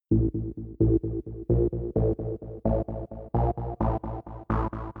Welcome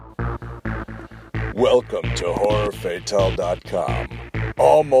to HorrorFatale.com,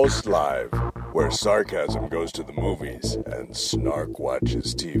 almost live, where sarcasm goes to the movies and snark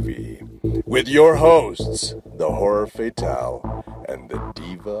watches TV. With your hosts, the Horror Fatale and the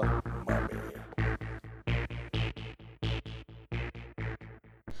Diva Mummy.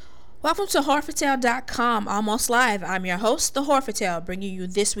 Welcome to HorrorFatale.com, almost live. I'm your host, the Horror Fatale, bringing you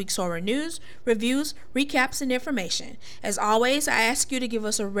this week's horror news, reviews, recaps, and information. As always, I ask you to give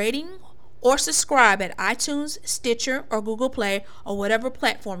us a rating or subscribe at iTunes, Stitcher, or Google Play, or whatever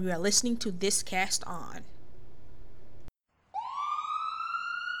platform you are listening to this cast on.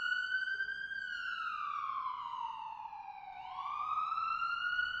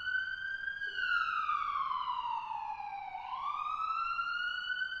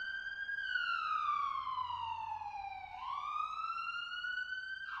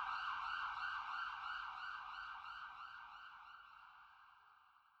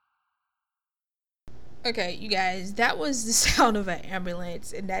 Okay, you guys, that was the sound of an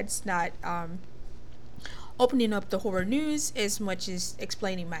ambulance, and that's not opening up the horror news as much as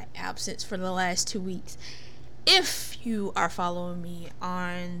explaining my absence for the last 2 weeks. If you are following me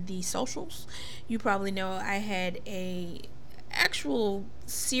on the socials, you probably know I had a actual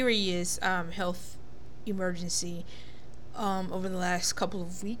serious health emergency over the last couple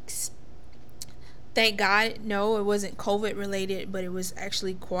of weeks. Thank God, no, it wasn't COVID related, but it was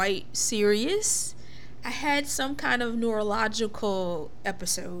actually quite serious. I had some kind of neurological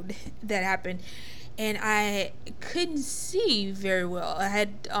episode that happened, and I couldn't see very well. I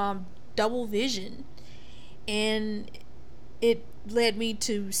had double vision, and it led me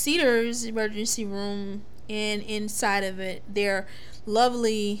to Cedars emergency room, and inside of it, their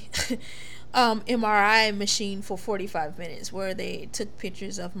lovely MRI machine for 45 minutes, where they took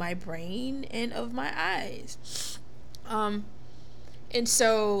pictures of my brain and of my eyes. And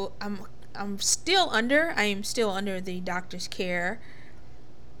so I am still under the doctor's care,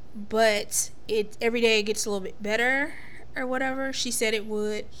 but every day it gets a little bit better or whatever. She said it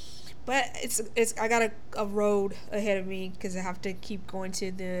would, but it's I got a road ahead of me because I have to keep going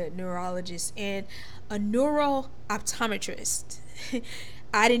to the neurologist and a neuro optometrist.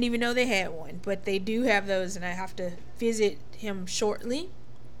 I didn't even know they had one, but they do have those, and I have to visit him shortly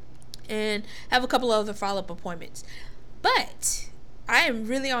and have a couple of other follow-up appointments. But I am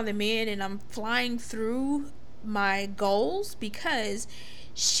really on the mend, and I'm flying through my goals because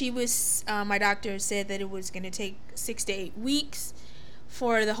my doctor said that it was going to take 6 to 8 weeks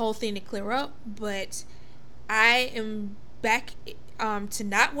for the whole thing to clear up, but I am back to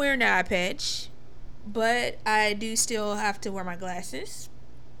not wearing an eye patch, but I do still have to wear my glasses,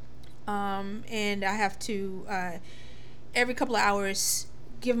 and I have to every couple of hours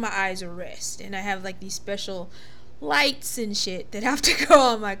give my eyes a rest, and I have like these special lights and shit that have to go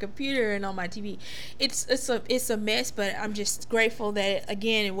on my computer and on my TV. It's a mess, but I'm just grateful that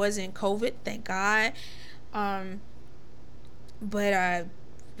again it wasn't COVID, thank God. But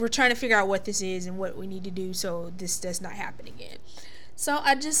we're trying to figure out what this is and what we need to do so this does not happen again. So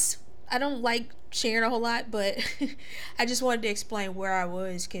I don't like sharing a whole lot, but I just wanted to explain where I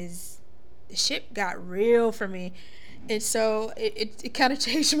was because the shit got real for me. And so it kind of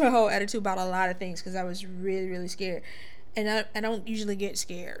changed my whole attitude about a lot of things because I was really, really scared. And I don't usually get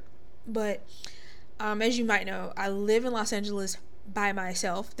scared. But as you might know, I live in Los Angeles by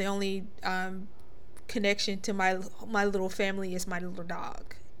myself. The only connection to my little family is my little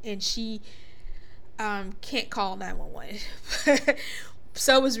dog. And she can't call 911.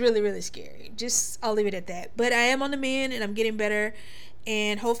 So it was really, really scary. I'll leave it at that. But I am on the mend, and I'm getting better.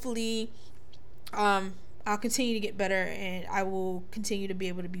 And hopefully I'll continue to get better, and I will continue to be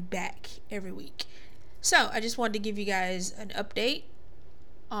able to be back every week. So I just wanted to give you guys an update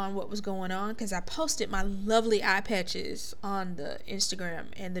on what was going on because I posted my lovely eye patches on the Instagram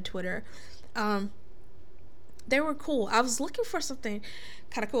and the Twitter. They were cool. I was looking for something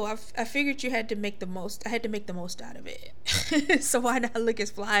kind of cool. I figured I had to make the most out of it. So why not look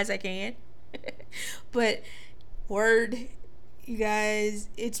as fly as I can? But word, you guys,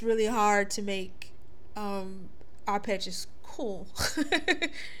 it's really hard to make eye patches cool.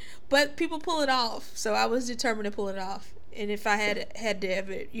 But people pull it off, so I was determined to pull it off. And if I had to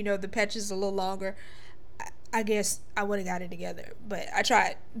have it, the patches a little longer, I guess I would have got it together. But I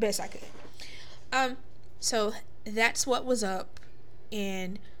tried best I could. So that's what was up,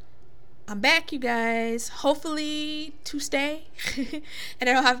 and I'm back, you guys. Hopefully to stay. And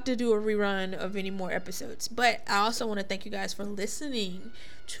I don't have to do a rerun of any more episodes. But I also want to thank you guys for listening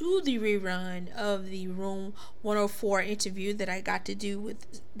to the rerun of the Room 104 interview that I got to do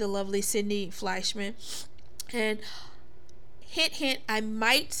with the lovely Sydney Fleischman. And hint, hint, I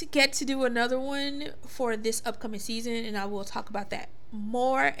might get to do another one for this upcoming season, and I will talk about that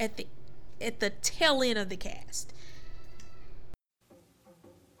more at the tail end of the cast.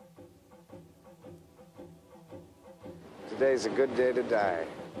 Today's a good day to die.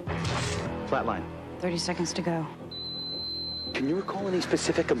 Flatline. 30 seconds to go. Can you recall any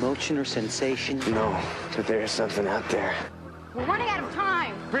specific emotion or sensation? No, but there's something out there. We're running out of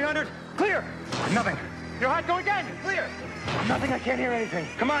time. 300, clear. Nothing. Your heart going again, clear. Nothing, I can't hear anything.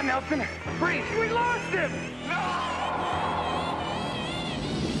 Come on, Nelson. Breathe. We lost him. No!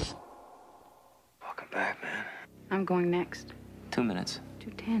 Welcome back, man. I'm going next. 2 minutes.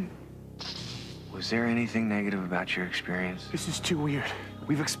 2:10. Was there anything negative about your experience? This is too weird.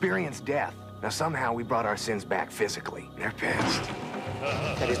 We've experienced death. Now somehow we brought our sins back physically. They're past.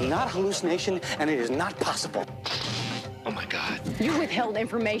 That is not hallucination, and it is not possible. Oh my God. You withheld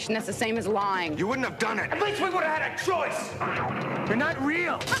information. That's the same as lying. You wouldn't have done it. At least we would have had a choice. They're not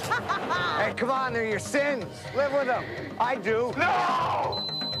real. Hey, come on, they're your sins. Live with them. I do. No!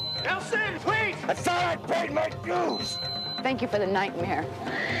 Nelson, please! I thought I paid my dues. Thank you for the nightmare.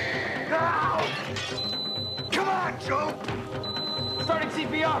 No! Come on, Joe! Starting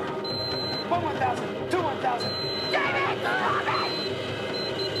CPR. 1 1,000, 2 1,000.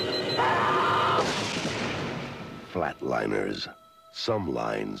 Flatliners. Some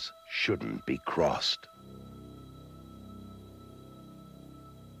lines shouldn't be crossed.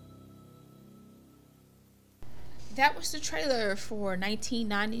 That was the trailer for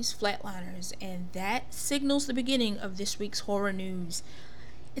 1990's Flatliners, and that signals the beginning of this week's horror news.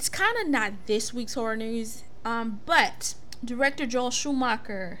 It's kind of not this week's horror news, but director Joel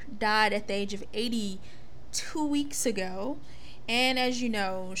Schumacher died at the age of 80 2 weeks ago. And as you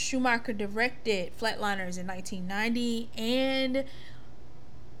know, Schumacher directed Flatliners in 1990 and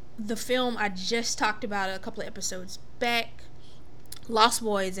the film I just talked about a couple of episodes back, Lost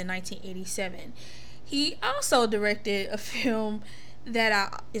Boys, in 1987. He also directed a film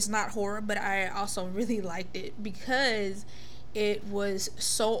that is not horror, but I also really liked it because it was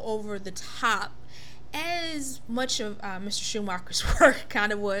so over the top, as much of Mr. Schumacher's work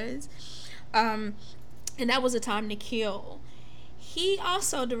kind of was. And that was A Time to Kill. He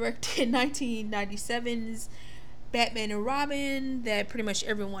also directed 1997's Batman and Robin, that pretty much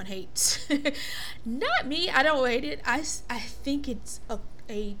everyone hates. Not me, I don't hate it. I think it's a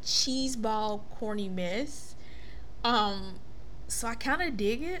cheeseball corny mess. So I kind of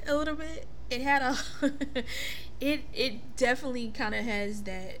dig it a little bit. It had a it definitely kind of has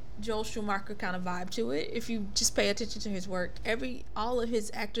that Joel Schumacher kind of vibe to it. If you just pay attention to his work, all of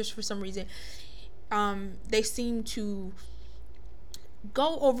his actors, for some reason, they seem to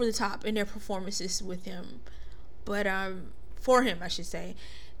go over the top in their performances with him, but for him, I should say.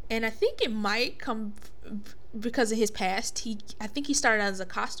 And I think it might come because of his past. I think he started out as a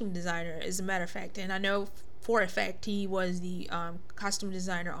costume designer, as a matter of fact, and I know for a fact he was the costume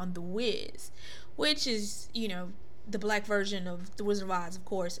designer on The Wiz, which is, the black version of The Wizard of Oz, of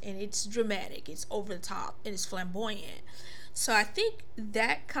course, and it's dramatic, it's over the top, and it's flamboyant. So I think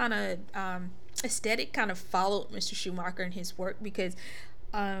that kind of aesthetic kind of followed Mr. Schumacher in his work, because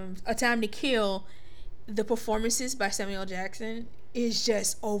A Time to Kill, the performances by Samuel Jackson is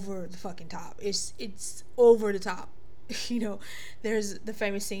just over the fucking top. It's over the top. There's the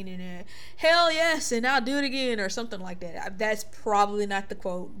famous scene in there, "Hell yes, and I'll do it again," or something like that. That's probably not the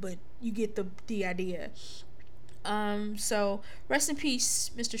quote, but you get the idea. So rest in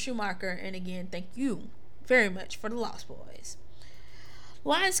peace, Mr. Schumacher, and again, thank you very much for The Lost Boys.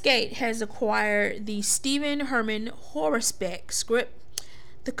 Lionsgate has acquired the Stephen Herman horror-spec script,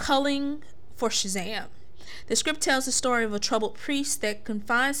 The Culling for Shazam. The script tells the story of a troubled priest that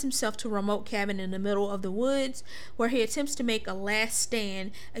confines himself to a remote cabin in the middle of the woods, where he attempts to make a last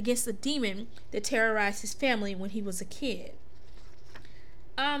stand against the demon that terrorized his family when he was a kid.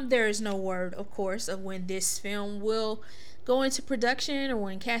 There is no word, of course, of when this film will go into production or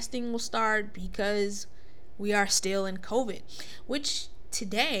when casting will start, because we are still in COVID, which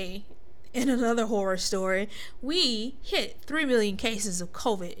today, in another horror story, we hit 3 million cases of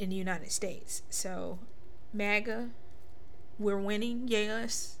COVID in the United States. So, MAGA, we're winning,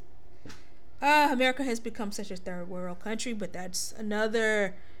 yes. America has become such a third world country, but that's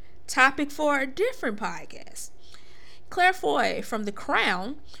another topic for a different podcast. Claire Foy from The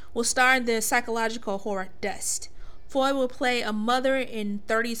Crown will star in the psychological horror Dust. Foy will play a mother in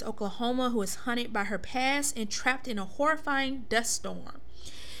 30s Oklahoma who is haunted by her past and trapped in a horrifying dust storm.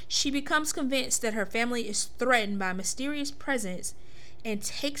 She becomes convinced that her family is threatened by a mysterious presence and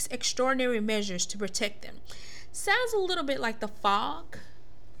takes extraordinary measures to protect them. Sounds a little bit like The Fog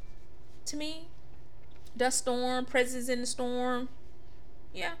to me. Dust storm, presence in the storm.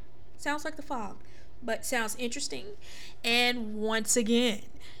 Yeah, sounds like The Fog, but sounds interesting. And once again,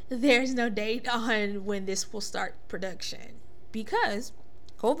 there's no date on when this will start production because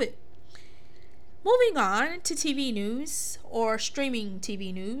COVID. Moving on to TV news or streaming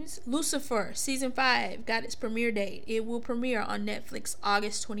TV news, Lucifer Season 5 got its premiere date. It will premiere on Netflix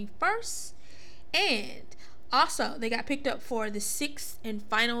August 21st. And also, they got picked up for the 6th and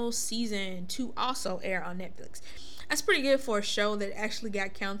final season to also air on Netflix. That's pretty good for a show that actually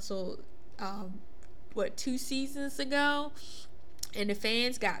got canceled, 2 seasons ago? And the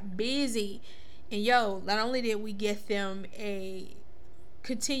fans got busy. And not only did we get them a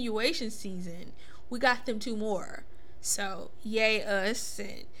continuation season, we got them 2 more. So yay us.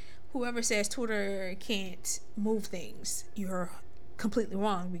 And whoever says Twitter can't move things, you're completely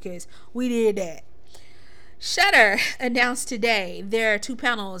wrong, because we did that. Shudder announced today there are 2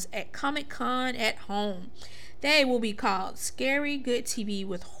 panels at Comic-Con at Home. They will be called Scary Good TV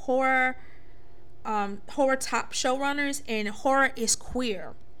with horror top showrunners and Horror is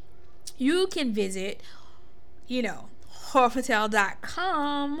Queer. You can visit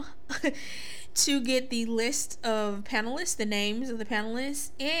horrorhotel.com to get the list of panelists, the names of the panelists,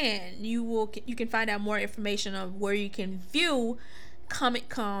 and you can find out more information of where you can view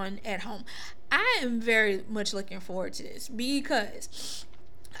Comic-Con at Home. I am very much looking forward to this because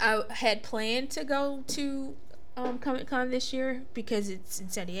I had planned to go to Comic-Con this year because it's in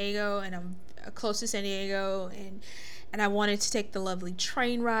San Diego and I'm close to San Diego, and I wanted to take the lovely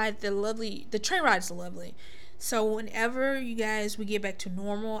train ride. The train ride is lovely. So whenever we get back to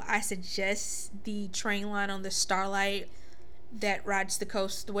normal, I suggest the train line on the Starlight that rides the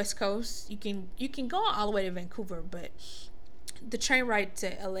West Coast. You can go all the way to Vancouver, but the train ride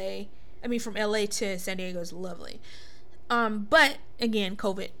to from LA to San Diego is lovely. But again,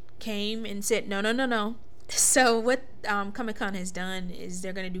 COVID came and said no. So what Comic-Con has done is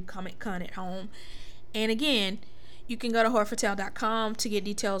they're going to do Comic-Con at Home. And again, you can go to horrorhotel.com to get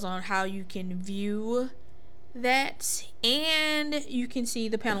details on how you can view that, and you can see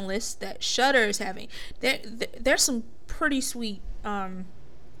the panelists that Shudder is having. There's some pretty sweet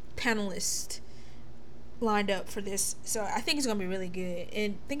panelists lined up for this, so I think it's gonna be really good.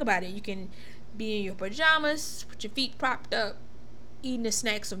 And think about it, you can be in your pajamas, put your feet propped up, eating the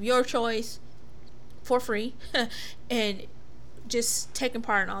snacks of your choice for free and just taking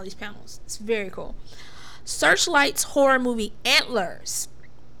part in all these panels. It's very cool. Searchlight's horror movie Antlers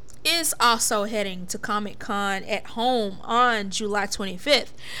is also heading to Comic-Con at Home on July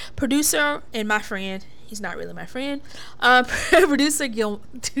 25th. Producer and my friend, he's not really my friend, producer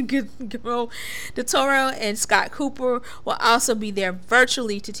Guillermo del Toro and Scott Cooper will also be there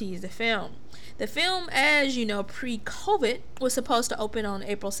virtually to tease the film. The film, as you know, pre-COVID, was supposed to open on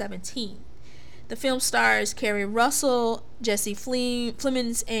April 17th. The film stars Kerry Russell, Jesse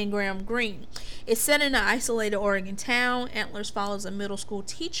Plemons, and Graham Greene. It's set in an isolated Oregon town. Antlers follows a middle school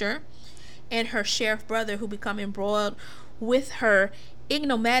teacher and her sheriff brother who become embroiled with her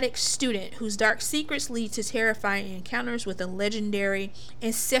enigmatic student whose dark secrets lead to terrifying encounters with a legendary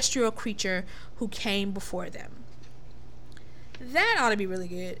ancestral creature who came before them. That ought to be really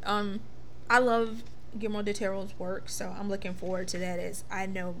good. I love Guillermo del Toro's work, so I'm looking forward to that, as I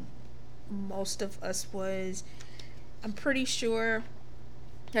know most of us was. I'm pretty sure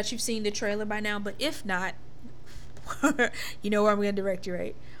that you've seen the trailer by now, but if not, you know where I'm going to direct you,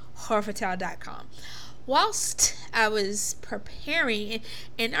 right? horrorhotel.com. Whilst I was preparing,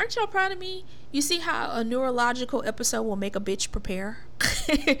 and aren't y'all proud of me? You see how a neurological episode will make a bitch prepare?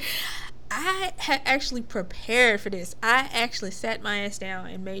 I had actually prepared for this. I actually sat my ass down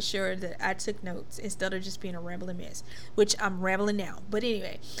and made sure that I took notes instead of just being a rambling mess, which I'm rambling now. But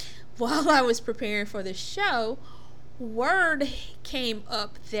anyway, while I was preparing for the show, word came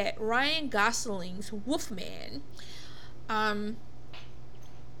up that Ryan Gosling's Wolfman,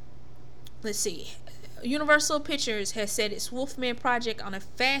 Universal Pictures has set its Wolfman project on a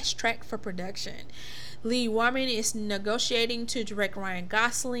fast track for production. Lee Warman is negotiating to direct Ryan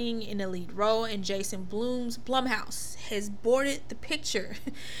Gosling in the lead role, and Jason Blumhouse has boarded the picture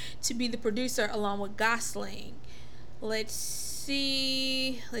to be the producer along with Gosling. Let's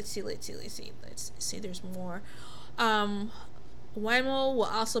see. There's more. Guillermo will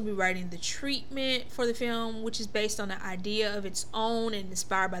also be writing the treatment for the film, which is based on an idea of its own and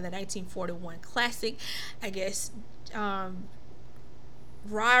inspired by the 1941 classic. I guess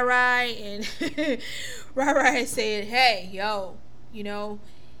Rai and Rai said, hey, yo, you know,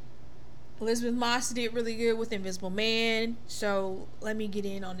 Elizabeth Moss did really good with Invisible Man, so let me get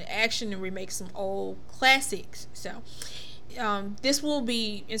in on the action and remake some old classics. So this will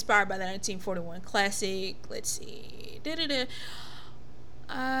be inspired by the 1941 classic. Let's see.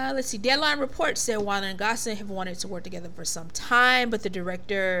 Deadline reports said Wilder and Gosling have wanted to work together for some time, but the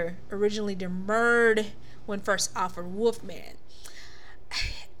director originally demurred when first offered Wolfman.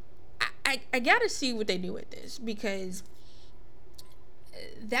 I gotta see what they do with this, because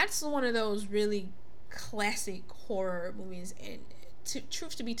that's one of those really classic horror movies, and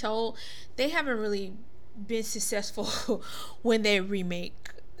truth to be told, they haven't really been successful when they remake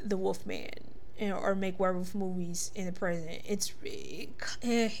The Wolfman or make werewolf movies in the present.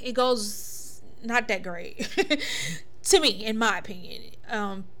 It goes not that great to me, in my opinion.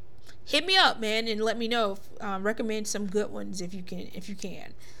 Hit me up, man, and let me know. Recommend some good ones if you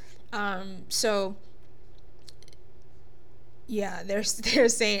can. So yeah, they're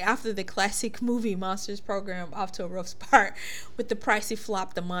saying after the classic movie Monsters program off to a rough start with the pricey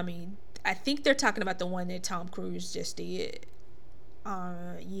flop The Mummy. I think they're talking about the one that Tom Cruise just did.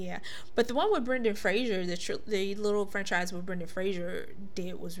 Yeah, but the one with Brendan Fraser, the little franchise with Brendan Fraser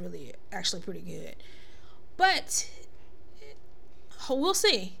did, was really actually pretty good. But we'll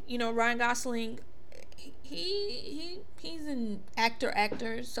see. You know, Ryan Gosling, he's an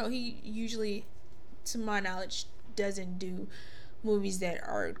actor, so he usually, to my knowledge, doesn't do movies that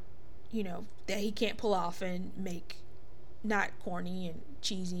are, you know, that he can't pull off and make not corny and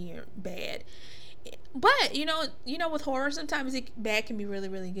cheesy or bad. But you know, with horror, sometimes bad can be really,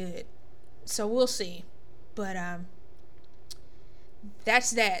 really good. So we'll see. But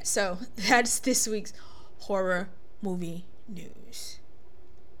that's that. So that's this week's horror movie news.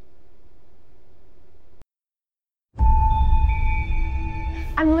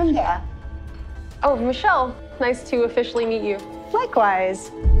 I'm Linda. Oh, Michelle. Nice to officially meet you.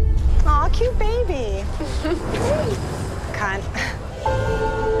 Likewise. Aw, cute baby. Cunt.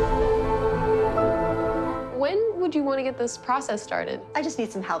 When would you want to get this process started? I just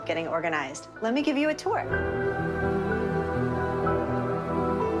need some help getting organized. Let me give you a tour.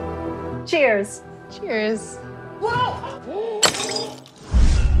 Cheers. Cheers. Whoa!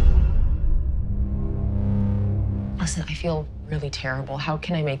 Listen, I feel really terrible. How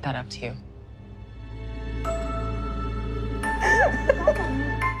can I make that up to you?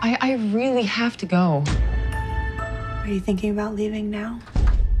 I really have to go. Are you thinking about leaving now?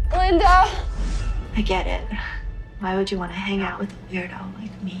 Linda! I get it. Why would you want to hang out with a weirdo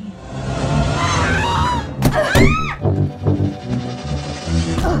like me?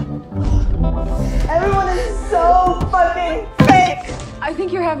 Everyone is so fucking fake! I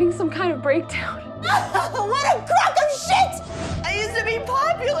think you're having some kind of breakdown. What a crock of shit! I used to be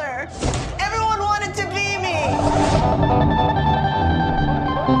popular. Everyone wanted to be me.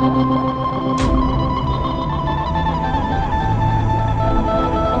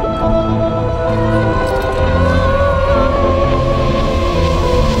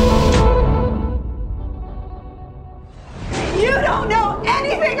 You don't know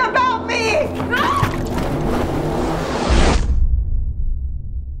anything about me!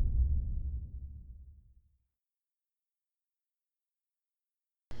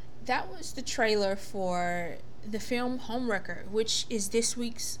 That was the trailer for the film Homewrecker, which is this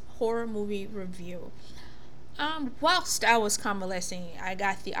week's horror movie review. Whilst I was convalescing, I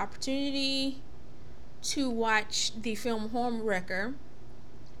got the opportunity to watch the film Homewrecker,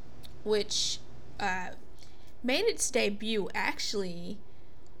 which made its debut actually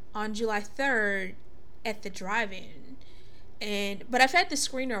on July 3rd at the drive-in. But I've had the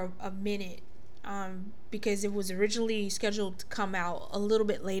screener a minute, because it was originally scheduled to come out a little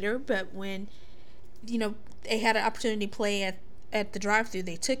bit later, but when, you know, they had an opportunity to play at the drive-thru,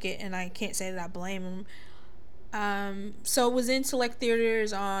 they took it, and I can't say that I blame them. So it was in select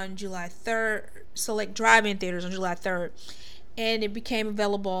theaters on July 3rd, select drive-in theaters on July 3rd, and it became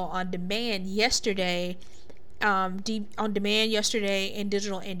available on demand yesterday, and digital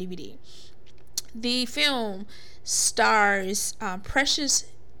and DVD. The film stars Precious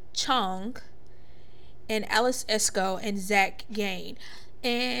Chung and Alice Esco and Zach Gain.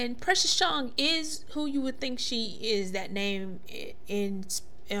 And Precious Chung is who you would think she is. That name in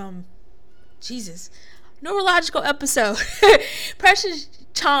neurological episode. Precious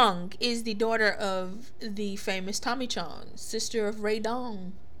Chung is the daughter of the famous Tommy Chung, sister of Ray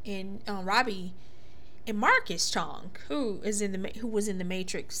Dong and Robbie and Marcus Chong, who was in the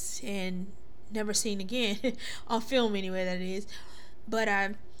Matrix and never seen again on film anyway, that is. But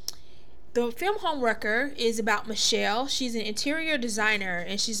the film Homewrecker is about Michelle. She's an interior designer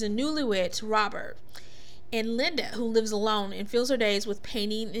and she's a newlywed to Robert. And Linda, who lives alone and fills her days with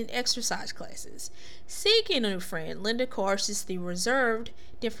painting and exercise classes. Seeking a new friend, Linda coerces the reserved,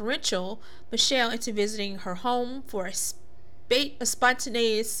 deferential Michelle into visiting her home for a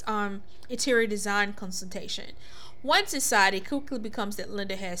spontaneous interior design consultation. Once inside, it quickly becomes that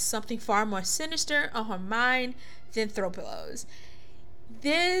Linda has something far more sinister on her mind than throw pillows.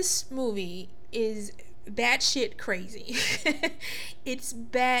 This movie is batshit crazy. It's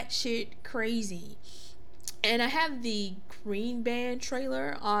batshit crazy. And I have the Green Band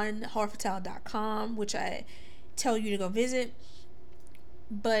trailer on horrorfatale.com, which I tell you to go visit.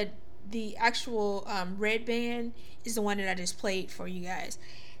 But the actual Red Band is the one that I just played for you guys.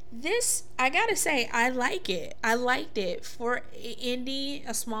 This, I gotta say, I like it. I liked it for indie,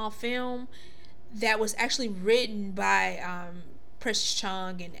 a small film that was actually written by Precious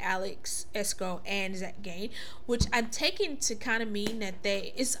Chung and Alex Esco and Zach Gain, which I'm taking to kind of mean that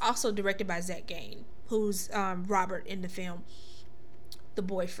it's also directed by Zach Gain, who's Robert in the film, the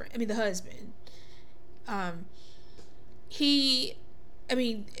husband.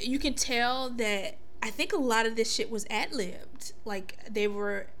 You can tell that I think a lot of this shit was ad-libbed. Like,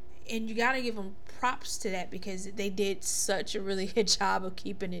 and you gotta give them props to that because they did such a really good job of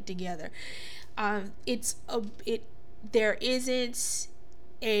keeping it together. There isn't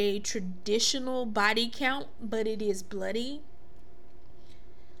a traditional body count, but it is bloody.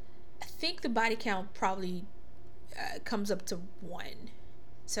 I think the body count probably comes up to 1.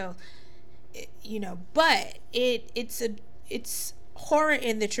 So, but it's horror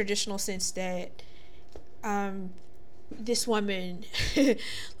in the traditional sense that this woman,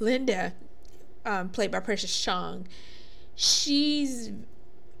 Linda, played by Precious Chung, she's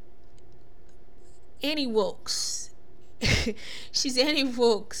Annie Wilkes. She's Annie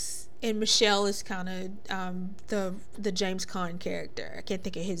Wilkes, and Michelle is kind of the James Caan character. I can't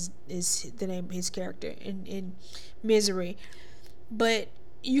think of the name of his character in Misery, but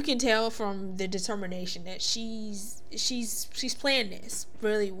you can tell from the determination that she's playing this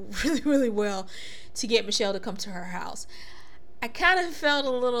really, really, really well to get Michelle to come to her house. I kind of felt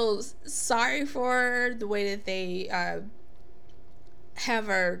a little sorry for her, the way that they have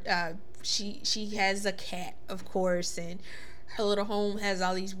her. She has a cat, of course, and her little home has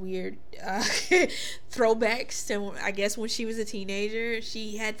all these weird throwbacks to, I guess, when she was a teenager.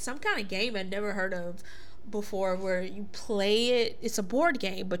 She had some kind of game I'd never heard of before where you play it. It's a board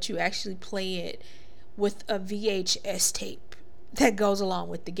game, but you actually play it with a VHS tape that goes along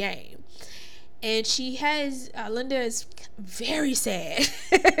with the game. And she has, Linda is very sad.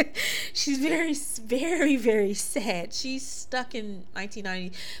 She's very, very, very sad. She's stuck in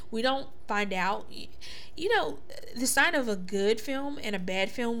 1990. We don't find out. The sign of a good film and a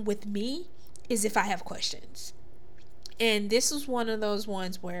bad film with me is if I have questions. And this is one of those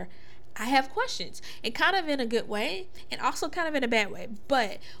ones where I have questions, and kind of in a good way and also kind of in a bad way,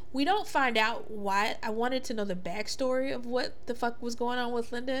 but we don't find out why. I wanted to know the backstory of what the fuck was going on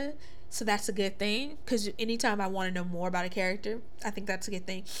with Linda, so that's a good thing, because anytime I want to know more about a character, I think that's a good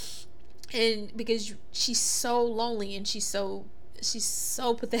thing. And because she's so lonely and she's so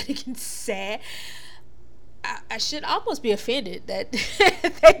pathetic and sad, I should almost be offended that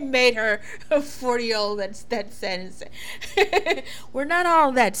they made her a 40-year-old that's that sad and sad. We're not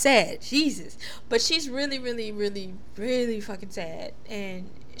all that sad, Jesus. But she's really, really, really, really fucking sad. And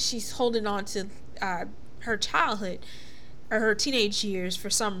she's holding on to her childhood or her teenage years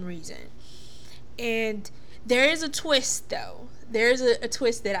for some reason. And there is a twist, though. There's a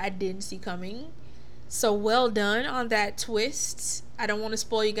twist that I didn't see coming. So well done on that twist. I don't want to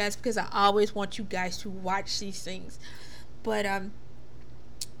spoil you guys because I always want you guys to watch these things. But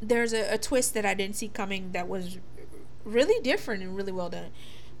there's a twist that I didn't see coming that was really different and really well done.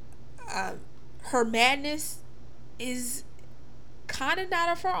 Her madness is kind of not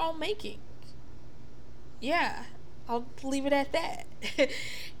of her own making. Yeah, I'll leave it at that.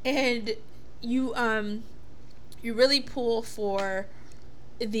 And you really pull for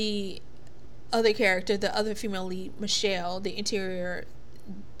the other character, the other female lead, Michelle, the interior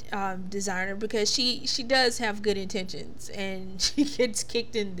designer, because she does have good intentions, and she gets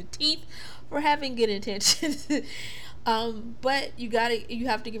kicked in the teeth for having good intentions. But you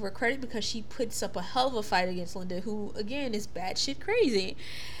have to give her credit because she puts up a hell of a fight against Linda, who again is batshit crazy.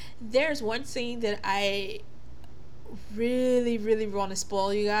 There's one scene that I really, really want to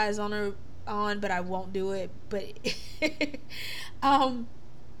spoil you guys on, but I won't do it. But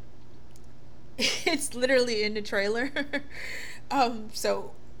It's literally in the trailer.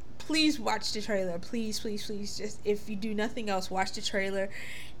 So please watch the trailer. Please, please, please. Just if you do nothing else, watch the trailer.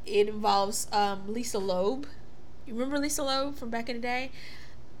 It involves Lisa Loeb. You remember Lisa Loeb from back in the day?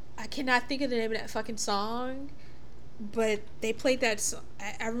 I cannot think of the name of that fucking song, but they played that song.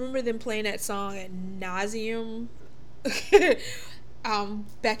 I remember them playing that song at nauseum.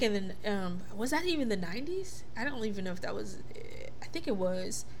 Back in the was that even the 90s? I don't even know if that was. I think it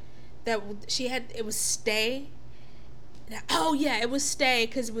was. That she had, it was Stay. Oh yeah, it was Stay,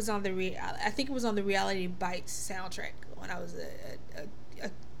 because it was on the I think it was on the Reality Bites soundtrack when I was a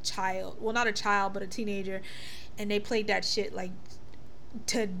child. Well, not a child, but a teenager, and they played that shit like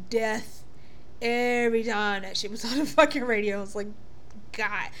to death every time that shit was on the fucking radio. I was like,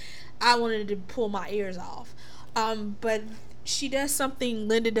 God, I wanted to pull my ears off. But she does something,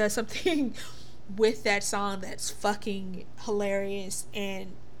 Linda does something with that song that's fucking hilarious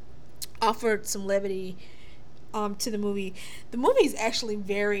and offered some levity to the movie. The movie is actually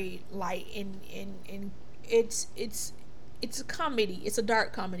very light and it's a comedy. It's a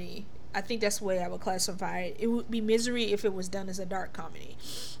dark comedy. I think that's the way I would classify it. It would be Misery if it was done as a dark comedy.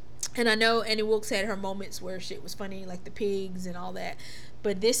 And I know Annie Wilkes had her moments where shit was funny, like the pigs and all that,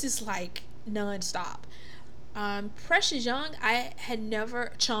 but this is like non-stop. Precious Young, I had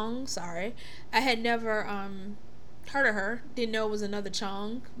never heard of her. Didn't know it was another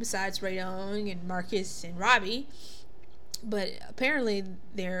Chong besides Ray Young and Marcus and Robbie, but apparently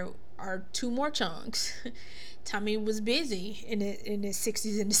there are two more Chongs. Tommy was busy in the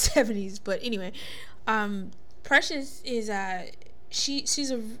 60s and the 70s, but anyway, Precious is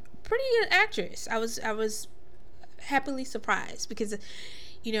she's a pretty good actress. I was happily surprised because,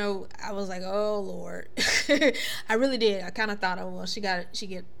 you know, I was like, oh Lord. I really did. I kind of thought, oh well, she got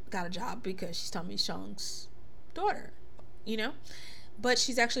a job because she's Tommy Chong's daughter, you know, but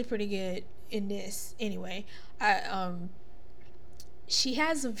she's actually pretty good in this anyway. She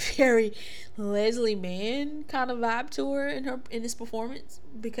has a very Leslie Mann kind of vibe to her in this performance,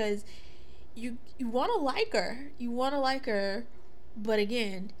 because you want to like her, but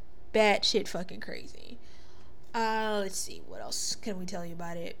again, bad shit fucking crazy. Let's see, what else can we tell you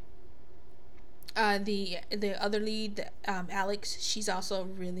about it? The other lead, Alex, she's also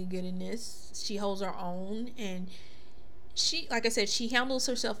really good in this. She holds her own, and she, like I said, she handles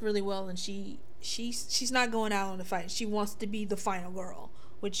herself really well, and she's not going out on the fight. She wants to be the final girl,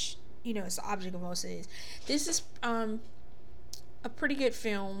 which, you know, is the object of most of this. This is a pretty good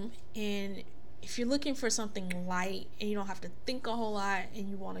film, and if you're looking for something light and you don't have to think a whole lot and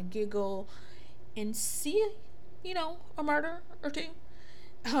you want to giggle and see, you know, a murder or two,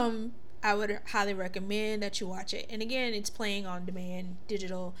 I would highly recommend that you watch it. And again, it's playing on demand,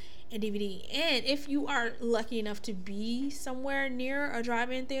 digital and DVD. And if you are lucky enough to be somewhere near a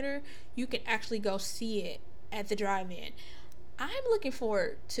drive-in theater, you can actually go see it at the drive-in. I'm looking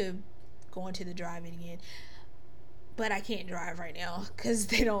forward to going to the drive-in again, but I can't drive right now because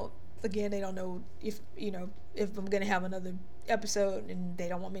they don't know if I'm gonna have another episode, and they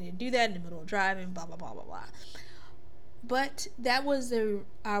don't want me to do that in the middle of driving, blah blah blah blah blah. But that was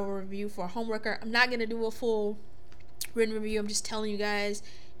our review for Homewrecker. I'm not gonna do a full written review. I'm just telling you guys,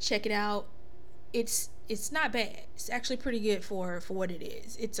 check it out. It's not bad. It's actually pretty good for what it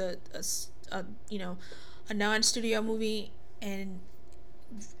is. It's a non-studio movie, and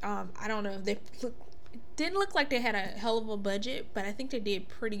I don't know, they didn't look like they had a hell of a budget, but I think they did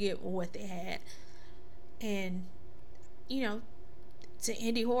pretty good with what they had. And you know, it's an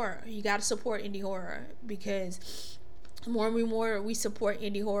indie horror. You got to support indie horror, because the more we support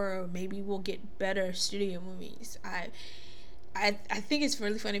indie horror, maybe we'll get better studio movies. I think it's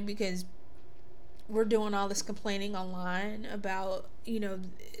really funny because we're doing all this complaining online about, you know,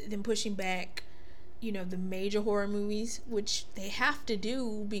 them pushing back, you know, the major horror movies, which they have to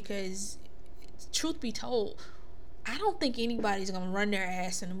do because, truth be told, I don't think anybody's gonna run their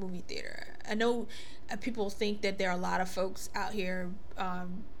ass in a movie theater. I know people think that there are a lot of folks out here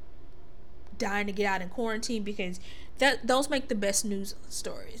dying to get out in quarantine, because those make the best news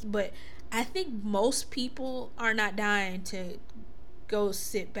stories, but I think most people are not dying to go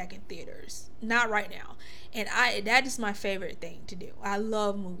sit back in theaters, not right now. And that is my favorite thing to do. I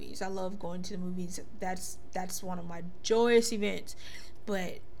love movies. I love going to the movies. That's one of my joyous events.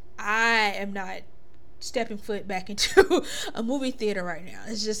 But I am not stepping foot back into a movie theater right now.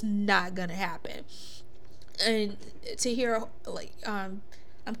 It's just not gonna happen. And to hear, like,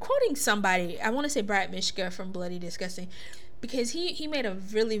 I'm quoting somebody, I want to say Brad Mishka from Bloody Disgusting, because he made a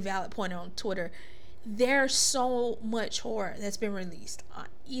really valid point on Twitter. There's so much horror that's been released,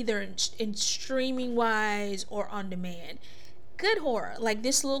 either in streaming wise or on demand. good horror. Like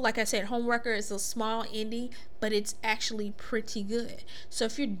this little, like I said, Homewrecker is a small indie, but it's actually pretty good. So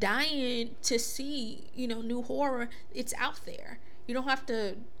if you're dying to see, new horror, it's out there. You don't have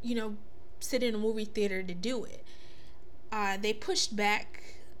to, sit in a movie theater to do it. They pushed back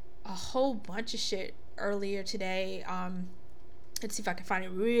a whole bunch of shit earlier today. Let's see if I can find it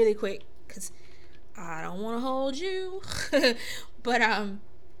really quick, because I don't want to hold you. But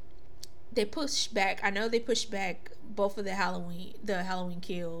they pushed back. I know they pushed back both of the Halloween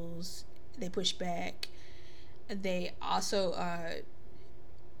Kills. They pushed back. They also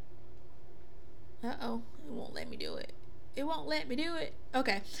it won't let me do it.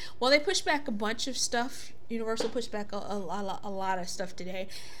 Okay. Well, they pushed back a bunch of stuff. Universal pushed back a lot of stuff today.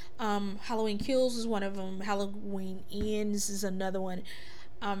 Halloween Kills is one of them. Halloween Ends is another one.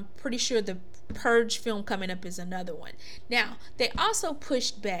 I'm pretty sure the Purge film coming up is another one. Now, they also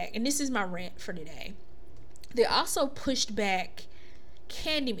pushed back, and this is my rant for today. They also pushed back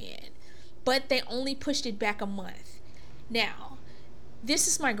Candyman, but they only pushed it back a month. Now, this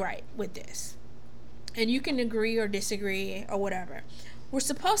is my gripe with this. And you can agree or disagree or whatever. We're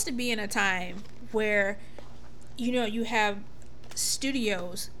supposed to be in a time where, you have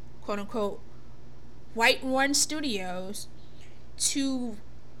studios, quote unquote, white run studios, to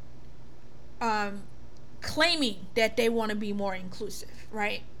claiming that they want to be more inclusive,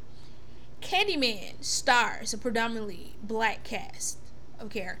 right? Candyman stars a predominantly black cast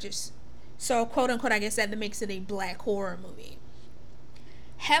of characters. So, quote unquote, I guess that makes it a black horror movie.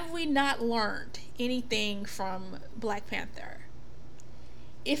 Have we not learned anything from Black Panther?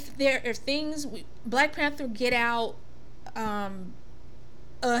 If there are things, Black Panther, Get Out,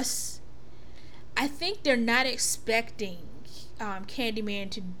 Us, I think they're not expecting Candyman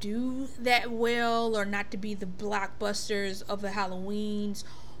to do that well, or not to be the blockbusters of the Halloweens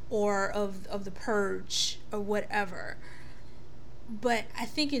or of the Purge or whatever. But I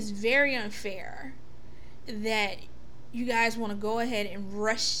think it's very unfair that you guys want to go ahead and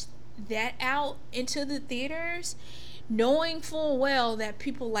rush that out into the theaters, knowing full well that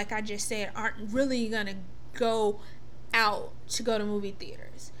people, like I just said, aren't really gonna go out to go to movie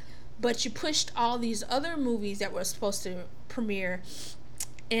theaters. But you pushed all these other movies that were supposed to premiere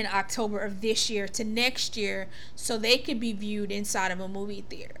in October of this year to next year, so they could be viewed inside of a movie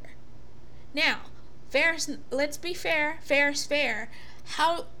theater. Now, let's be fair. Fair is fair.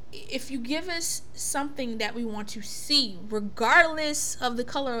 If you give us something that we want to see, regardless of the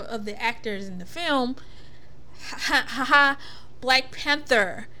color of the actors in the film, Black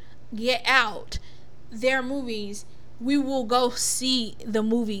Panther, Get Out, their movies, we will go see the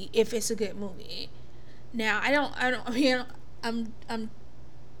movie if it's a good movie. Now,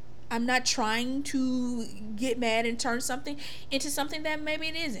 I'm not trying to get mad and turn something into something that maybe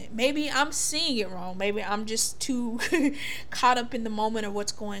it isn't. Maybe I'm seeing it wrong. Maybe I'm just too caught up in the moment of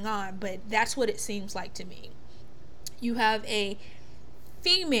what's going on. But that's what it seems like to me. You have a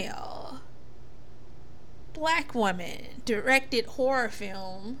female black woman directed horror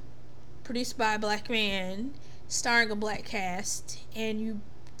film produced by a black man starring a black cast, and you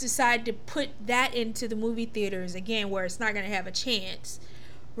decide to put that into the movie theaters again, where it's not going to have a chance,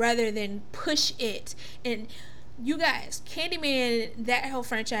 rather than push it. And you guys, Candyman, that whole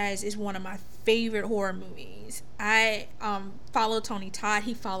franchise is one of my favorite horror movies. I follow Tony Todd.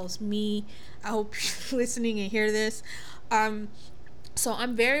 He follows me. I hope you're listening and hear this. So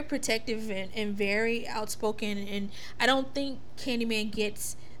I'm very protective and very outspoken, and I don't think Candyman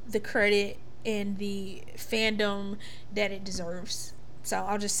gets the credit and the fandom that it deserves. So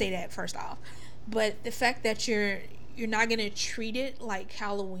I'll just say that first off. But the fact that you're not gonna treat it like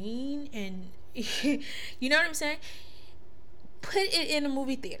Halloween, and you know what I'm saying? Put it in a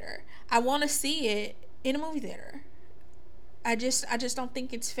movie theater. I want to see it in a movie theater. I just don't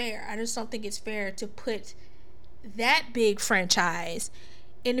think it's fair. I just don't think it's fair to put that big franchise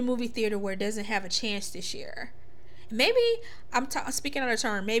in the movie theater where it doesn't have a chance this year. Maybe I'm speaking out of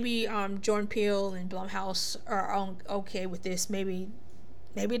turn. Maybe Jordan Peele and Blumhouse are okay with this. Maybe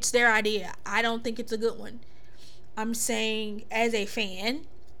it's their idea. I don't think it's a good one. I'm saying, as a fan,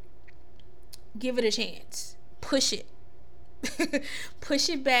 give it a chance. Push it. Push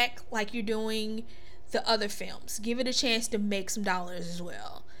it back like you're doing the other films. Give it a chance to make some dollars as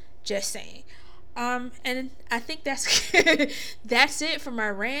well. Just saying. And I think that's that's it for my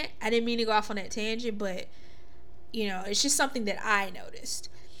rant. I didn't mean to go off on that tangent, but it's just something that I noticed.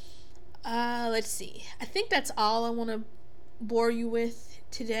 Let's see. I think that's all I want to bore you with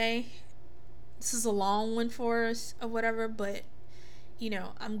today. This is a long one for us or whatever, but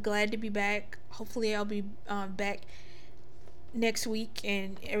I'm glad to be back. Hopefully I'll be back next week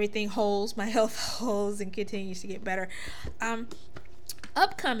and everything holds, my health holds and continues to get better.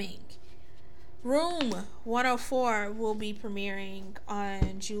 Upcoming, Room 104 will be premiering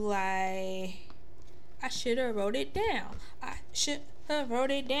on July. I should have wrote it down.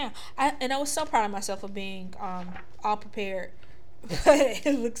 And I was so proud of myself for being all prepared. But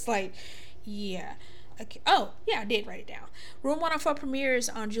it looks like, yeah. Okay. Oh, yeah, I did write it down. Room 104 premieres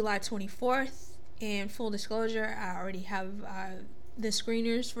on July 24th. And full disclosure, I already have the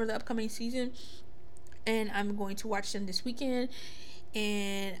screeners for the upcoming season. And I'm going to watch them this weekend.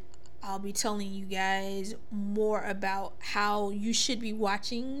 And I'll be telling you guys more about how you should be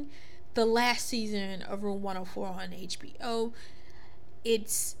watching the last season of Room 104 on HBO.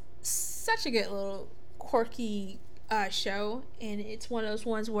 It's such a good little quirky show, and it's one of those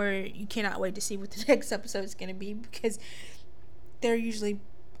ones where you cannot wait to see what the next episode is going to be, because they're usually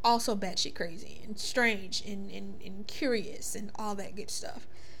also batshit crazy and strange and curious and all that good stuff.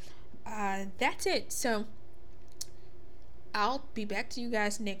 That's it. So I'll be back to you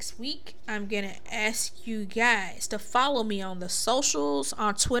guys next week. I'm going to ask you guys to follow me on the socials,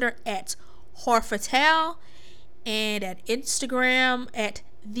 on Twitter at Horfatal and at Instagram at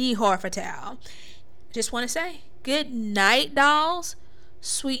The Horfatal. Just want to say good night, dolls.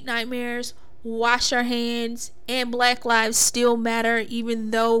 Sweet nightmares. Wash your hands. And Black Lives Still Matter,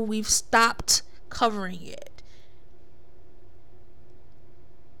 even though we've stopped covering it.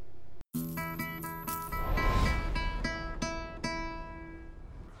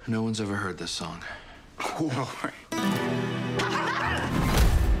 No one's ever heard this song.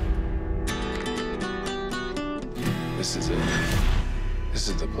 This is it. This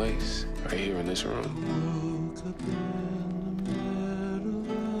is the place, right here in this room.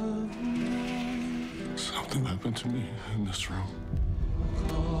 Something happened to me in this room.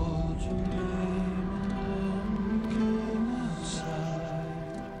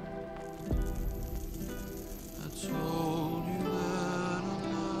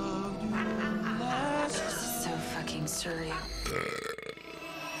 Surreal.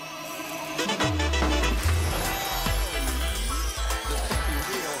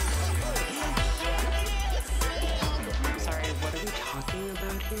 Sorry, what are we talking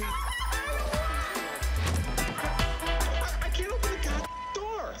about here? I can't open the god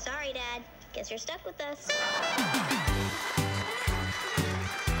door. Sorry, Dad. Guess you're stuck with us.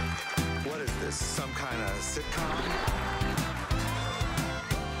 What is this? Some kind of sitcom?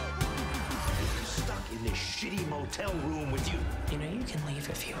 In this shitty motel room with you. You know, you can leave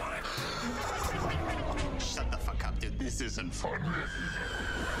if you want. Shut the fuck up, dude. This isn't fun.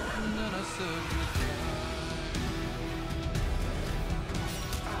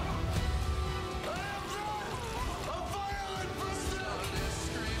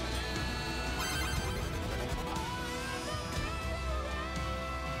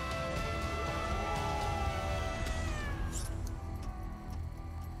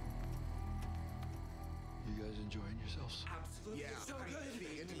 Enjoying yourselves? Absolutely. Yeah. So good.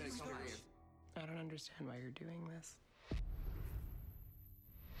 I don't understand why you're doing this.